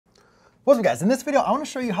What's up, guys? In this video, I want to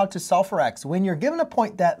show you how to solve for x when you're given a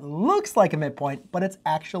point that looks like a midpoint, but it's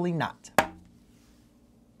actually not.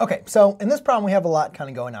 Okay, so in this problem, we have a lot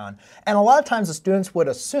kind of going on. And a lot of times the students would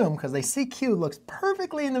assume, because they see Q looks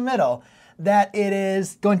perfectly in the middle, that it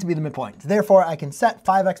is going to be the midpoint. Therefore, I can set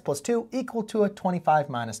 5x plus 2 equal to a 25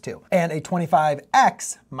 minus 2 and a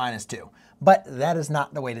 25x minus 2. But that is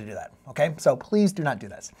not the way to do that, okay? So please do not do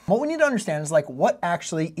this. What we need to understand is like what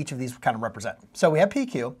actually each of these kind of represent. So we have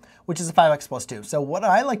PQ, which is a 5x plus 2. So what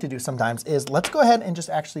I like to do sometimes is let's go ahead and just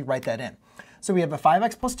actually write that in. So we have a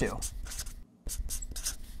 5x plus 2.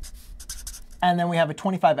 And then we have a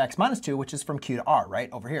 25x minus 2, which is from Q to R, right,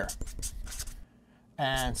 over here.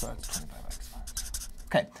 And so that's 25x minus 2.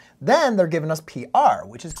 Okay, then they're giving us PR,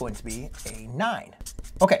 which is going to be a 9.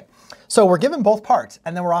 Okay, so we're given both parts,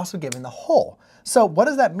 and then we're also given the whole. So what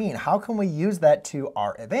does that mean? How can we use that to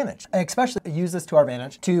our advantage? And especially use this to our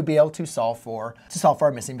advantage to be able to solve for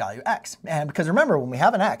our missing value x. And because remember, when we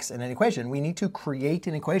have an x in an equation, we need to create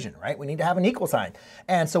an equation, right? We need to have an equal sign.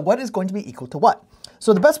 And so what is going to be equal to what?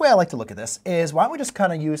 So the best way I like to look at this is why don't we just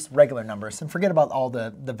kind of use regular numbers and forget about all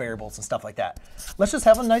the variables and stuff like that. Let's just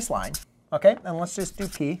have a nice line, okay? And let's just do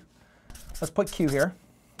P. Let's put Q here,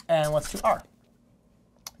 and let's do R.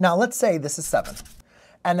 Now let's say this is 7.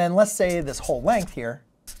 And then let's say this whole length here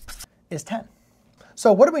is 10.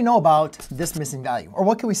 So what do we know about this missing value? Or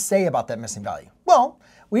what can we say about that missing value? Well,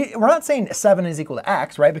 we're not saying 7 is equal to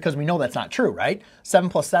x, right? Because we know that's not true, right? 7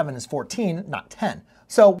 plus 7 is 14, not 10.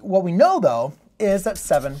 So what we know, though, is that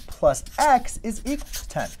 7 plus x is equal to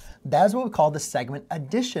 10. That is what we call the segment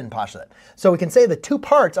addition postulate. So we can say the two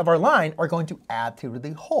parts of our line are going to add to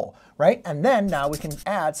the whole, right? And then now we can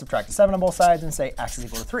subtract the 7 on both sides and say x is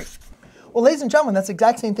equal to 3. Well, ladies and gentlemen, that's the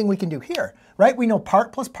exact same thing we can do here, right? We know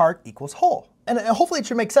part plus part equals whole. And hopefully it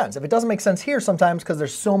should make sense. If it doesn't make sense here sometimes because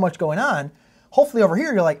there's so much going on, hopefully over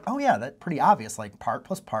here you're like, oh yeah, that's pretty obvious, like part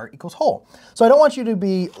plus part equals whole. So I don't want you to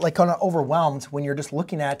be like kind of overwhelmed when you're just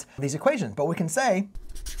looking at these equations, but we can say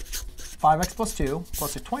 5x plus 2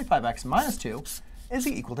 plus a 25x minus 2 is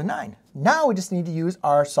equal to 9. Now we just need to use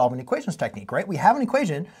our solving equations technique, right? We have an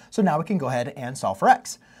equation, so now we can go ahead and solve for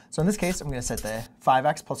x. So in this case, I'm going to set the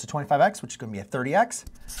 5x plus the 25x, which is going to be a 30x,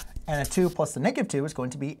 and a 2 plus the negative 2 is going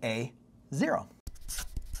to be a 0.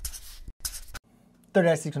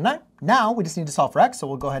 30x equals 9. Now we just need to solve for x, so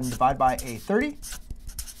we'll go ahead and divide by a 30,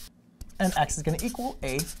 and x is going to equal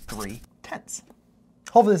a 3/10.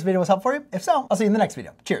 Hopefully this video was helpful for you. If so, I'll see you in the next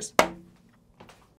video. Cheers.